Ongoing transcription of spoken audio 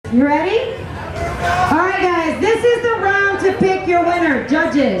You ready? Alright guys, this is the round to pick your winner.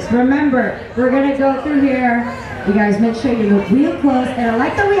 Judges, remember, we're gonna go through here. You guys make sure you look real close. And I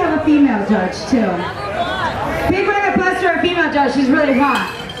like that we have a female judge too. Big round of applause to our female judge, she's really hot.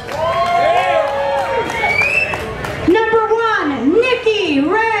 Number 1, Nikki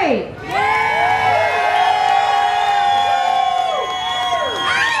Ray.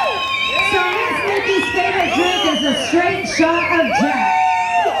 So Miss Nikki's favorite drink is a straight shot of Jack.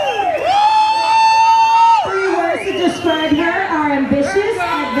 3 words to describe her are ambitious,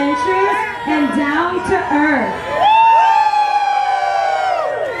 adventurous, and down to earth.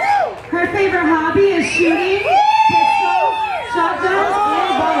 Her favorite hobby is shooting, pistols, shotguns,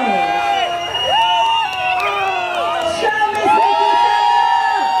 and bows. Show Miss Nikki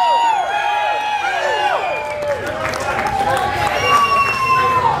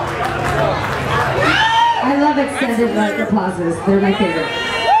I love extended like applauses. They're my favorite.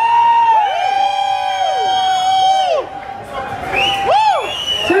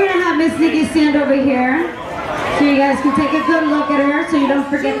 So we're gonna have Miss Nikki stand over here, so you guys can take a good look at her, so you don't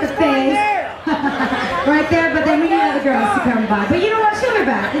forget the face. Right there, but then we need other girls to come by. But you know what? She'll be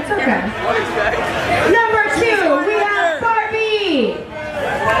back. It's okay. Number 2, we have Barbie.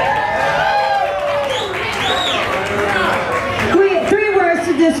 We have 3 words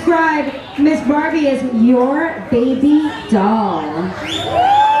to describe Miss Barbie is your baby doll.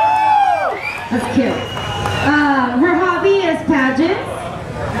 That's cute. Her hobby is pageants.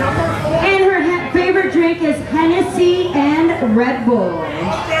 And her favorite drink is Hennessy and Red Bull.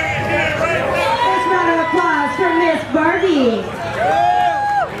 Let's round of applause for Miss Barbie.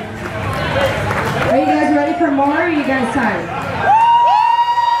 Are you guys ready for more, or are you guys tired?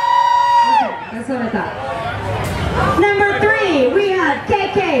 Okay, that's what I thought. Number 3, we have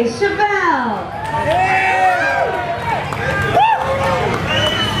KK Chevelle.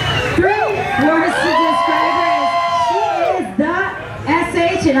 3 words to describe her is she is the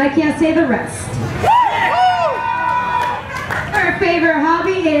SH, and I can't say the rest. Her favorite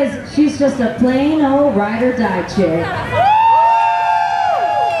hobby is she's just a plain old ride or die chick.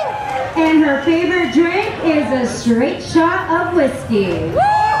 And her favorite drink is a straight shot of whiskey.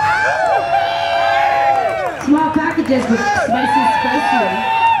 Small packages with spicy.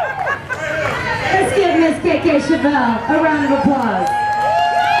 Let's give Miss KK Chevelle a round of applause.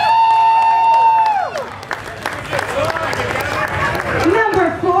 Number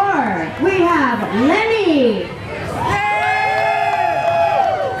 4, we have Lenny.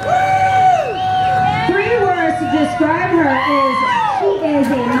 3 words to describe her is she is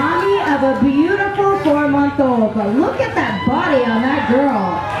a mommy of a beautiful 4-month-old. But look at that body on that girl.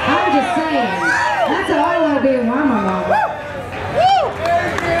 I'm just saying. That's how I want to be a mama.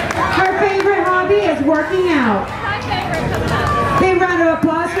 Her favorite hobby is working out. Big round of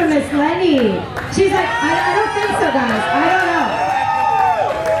applause for Miss Lenny. She's like, I don't think so, guys. I don't know.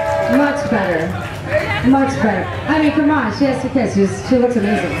 Much better. Much better. I mean, come on. She has to kiss. She looks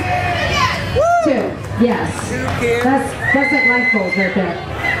amazing. 2. Yes. That's like life goals right there.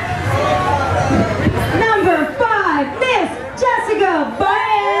 Number 5, Miss Jessica Barton.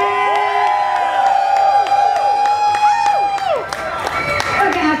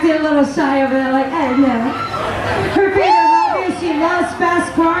 A little shy over there, like, I don't know. Her favorite hobby is she loves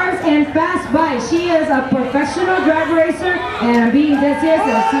fast cars and fast bikes. She is a professional drag racer, and I'm being dead serious,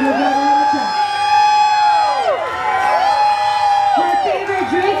 I've seen her drive on the track. Her favorite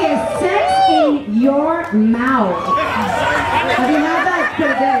drink is sex in your mouth. Have you had that? It's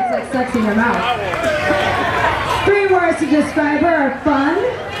pretty good. It's like sex in your mouth. 3 words to describe her are fun,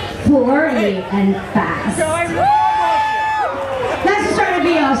 flirty, and fast.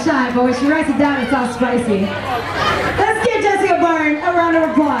 Be all shy, but when she writes it down, it's all spicy. Let's give Jessica Barton a round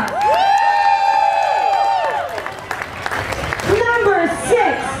of applause. Number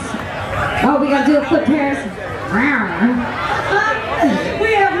 6. Oh, we gotta do a flip here.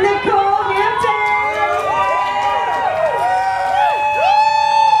 We have Nicole Hampton.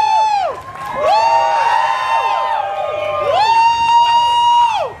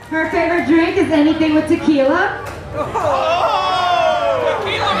 Her favorite drink is anything with tequila.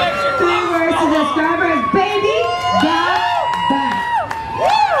 3 words to describe her as baby got back.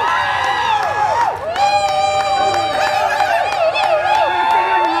 Her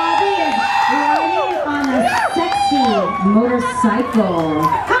favorite hobby is riding on a sexy motorcycle.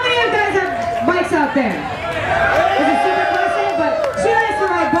 How many of you guys have bikes out there? It's a secret question, but she likes to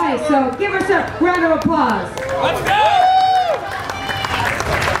ride bikes, so give her a round of applause. Let's go!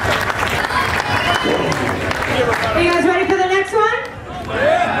 Are you guys ready for the next one?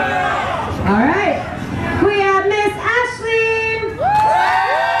 Yeah. All right. We have Miss Ashley.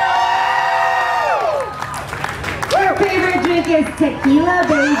 is tequila,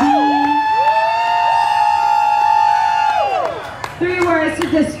 baby. 3 words to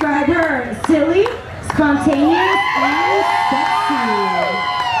describe her: silly, spontaneous, and sexy.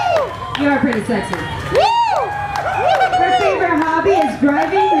 You are pretty sexy. Her favorite hobby is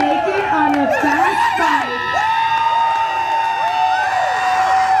driving naked on a fast bike.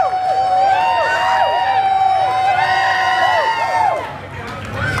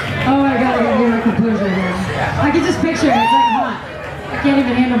 Oh my god, I gotta get my composure here. I can just picture it, it's like hot. I can't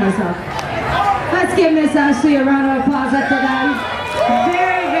even handle myself. Let's give Miss Ashley a round of applause after that.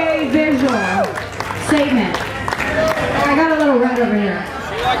 Very, very visual statement. I got a little red over here.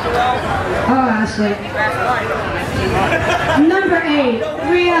 Oh, Ashley. Number 8,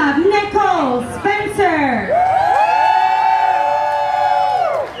 we have Nicole Spencer.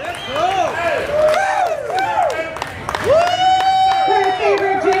 Her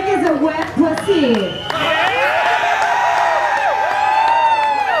favorite drink is a wet pussy.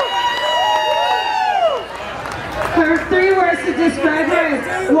 Her 3 words to describe her is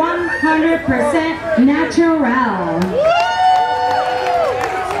 100% natural.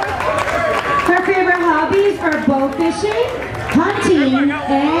 Her favorite hobbies are bow fishing, hunting,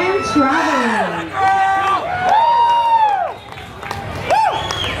 and traveling.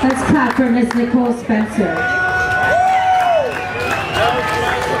 Let's clap for Miss Nicole Spencer.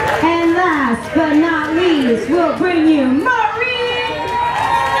 And last but not least, we'll bring you Maureen.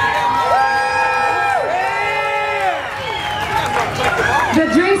 The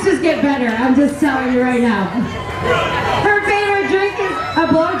drinks just get better, I'm just telling you right now. Her favorite drink is a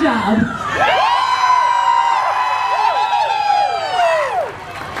blowjob.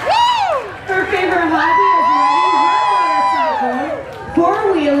 Her favorite hobby is riding her motorcycle,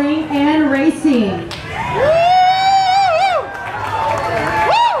 four-wheeling, and racing.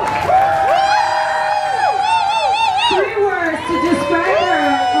 3 words to describe her: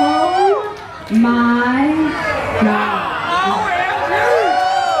 oh my god.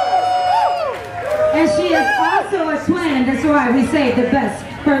 And she is also a twin, that's why we say the best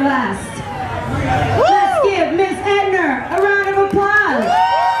for last. Let's give Miss Edner a round of applause.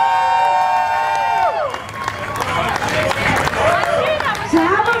 So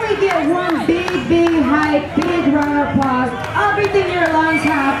how about we get one big hype, big round of applause, everything your lungs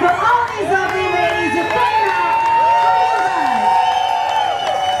have, for all these lovely ladies who came out for you guys.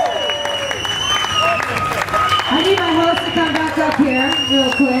 I need my host to come back up here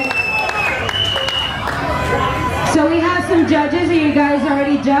real quick. So we have some judges. Are you guys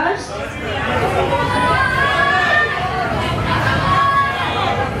already judged?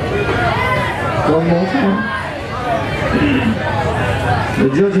 One more time. The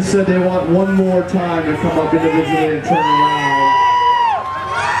judges said they want one more time to come up individually and turn around.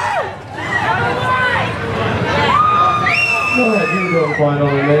 Go ahead, you go find on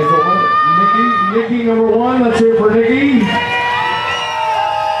the name. Nikki number 1. Let's hear it for Nikki.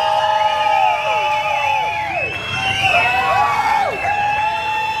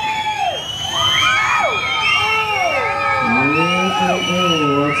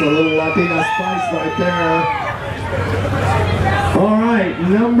 That's a little Latina spice right there. All right,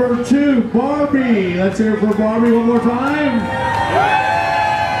 number 2, Barbie. Let's hear it for Barbie one more time.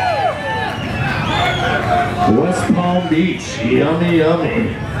 West Palm Beach, yummy,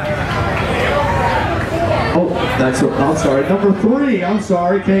 yummy. Oh, that's what, I'm sorry. Number 3, I'm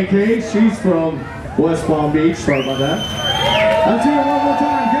sorry, KK. She's from West Palm Beach. Sorry about that. Let's hear it one more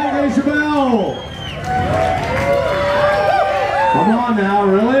time. KK Chabelle. Come on now,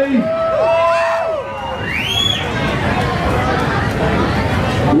 really?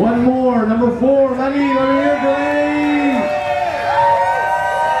 One more, number 4, let me hear great.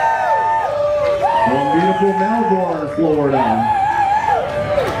 From beautiful Melbourne, Florida.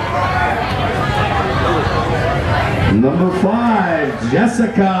 Number 5,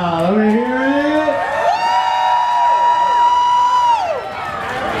 Jessica, let me hear it.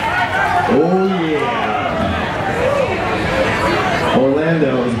 Oh yeah.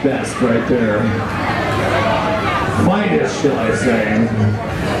 Orlando's best right there. Finest, shall I say.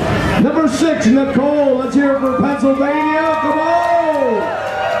 Number 6, Nicole. Let's hear it for Pennsylvania. Come on!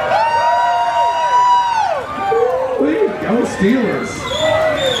 Go Steelers.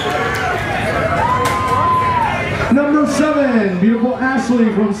 Number 7, beautiful Ashley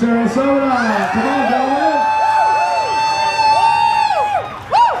from Sarasota. Come on, gentlemen.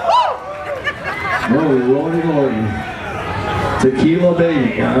 Oh, Lordy, Lordy. Tequila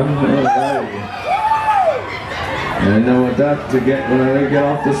baby, huh? Alrighty. I know what that to get when I get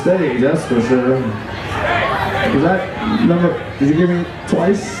off the stage, that's for sure. Was that number, did you give me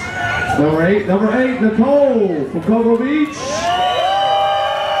twice? Number eight, Nicole from Cocoa Beach.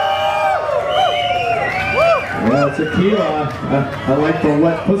 Yeah, tequila. I like the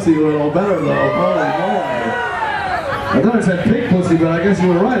wet pussy a little better though. Holy boy. I thought I said pink pussy, but I guess you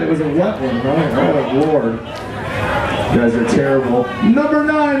were right. It was a wet one. Oh Lord. You guys are terrible. Number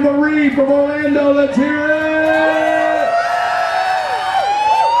 9, Marie from Orlando. Let's hear it.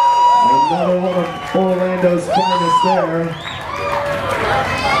 Another one of Orlando's finest there.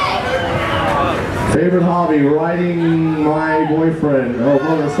 Favorite hobby, riding my boyfriend. Oh,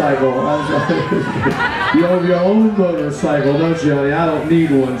 motorcycle. You have your own motorcycle, don't you, honey? I don't need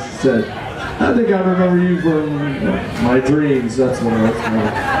one, she said. I think I remember you from my dreams. That's what it was.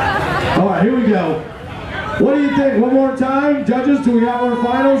 All right, here we go. What do you think? One more time? Judges, do we have our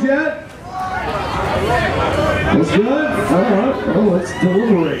finals yet? That's good? All right, well, let's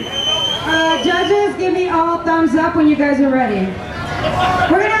deliberate. Judges, give me all thumbs up when you guys are ready.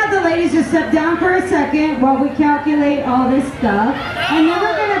 We're going to have the ladies just step down for a second while we calculate all this stuff. And then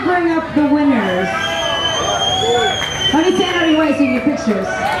we're going to bring up the winners. Let me stand out of your way so you get pictures.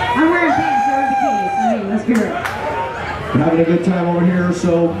 I'm wearing pants, they're in bikinis. I mean, let's be real. We're having a good time over here,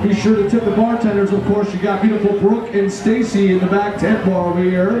 so be sure to tip the bartenders, of course. You got beautiful Brooke and Stacy in the back tent bar over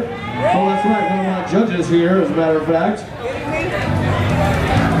here. Oh, that's right, one of my judges here, as a matter of fact.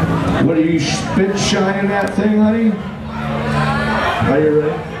 What are you spit shining that thing, honey? Are you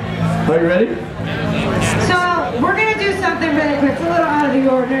ready? Are you ready? So, we're going to do something really quick. It's a little out of the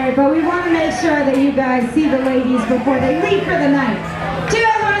ordinary, but we want to make sure that you guys see the ladies before they leave for the night. Do you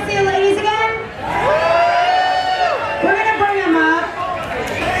guys want to see the ladies again? We're going to bring them up.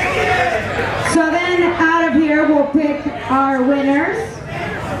 So then, out of here, we'll pick our winners.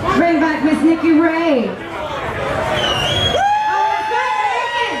 Bring back Miss Nikki Ray.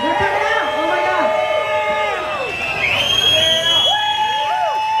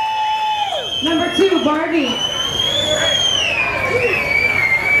 Number 2, Barbie.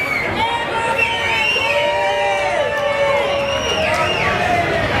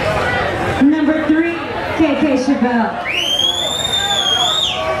 Number 3, KK Chevelle.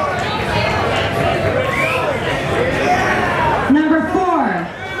 Number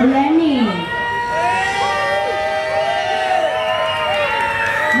 4, Lenny.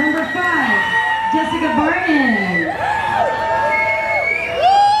 Number 5, Jessica Barton.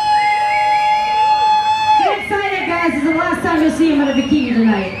 This is the last time you'll see him in a bikini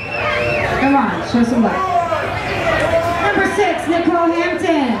tonight. Come on, show some love. Number 6, Nicole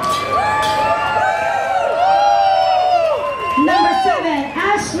Hampton. Number 7,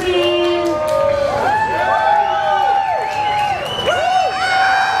 Ashley.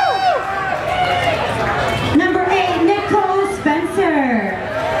 Number 8, Nicole Spencer.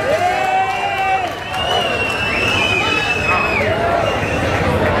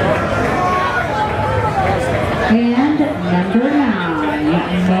 And number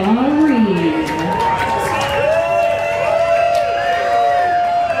 9, Maureen.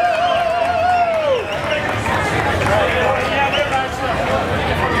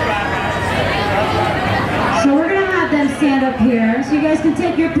 So we're going to have them stand up here so you guys can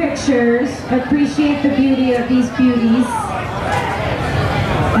take your pictures, appreciate the beauty of these beauties,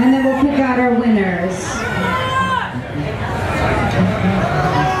 and then we'll pick out our winners.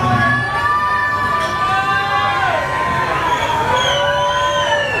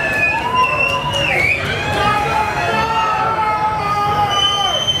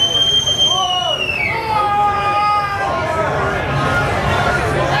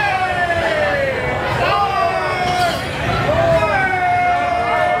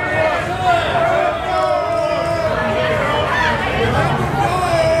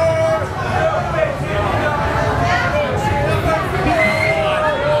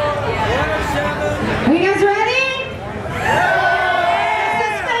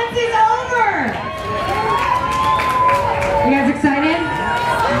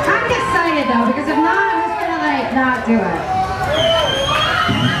 Not do it.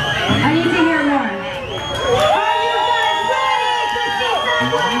 I need to hear more. Are you guys ready to see some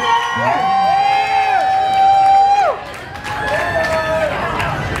winners?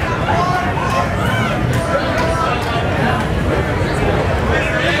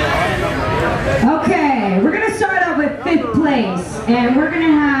 Okay, we're going to start out with 5th place, and we're going to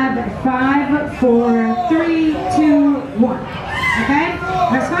have 5, 4, 3, 2, 1. Okay?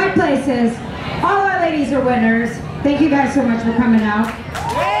 There's 5 places. All our ladies are winners. Thank you guys so much for coming out.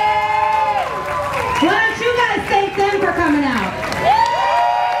 Why don't you guys thank them for coming out?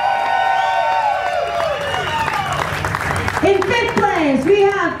 In 5th place, we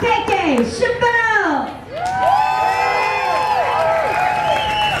have KK Chevelle.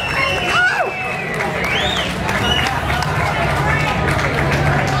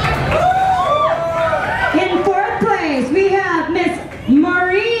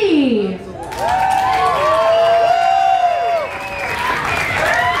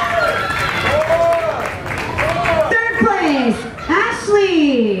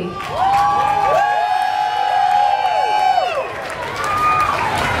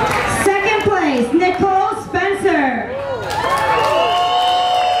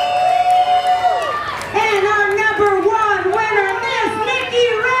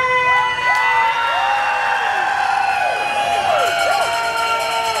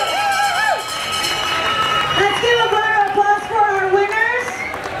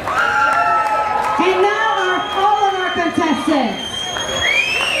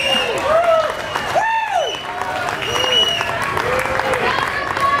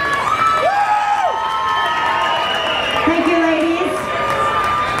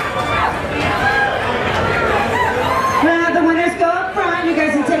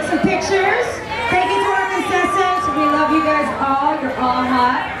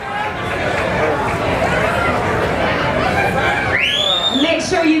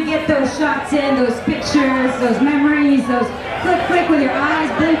 those shots in, those pictures, those memories, those click with your eyes,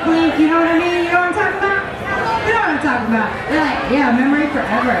 blink, you know what I mean? You know what I'm talking about? You know what I'm talking about. They're like, yeah, memory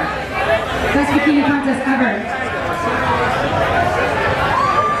forever. Best bikini contest ever.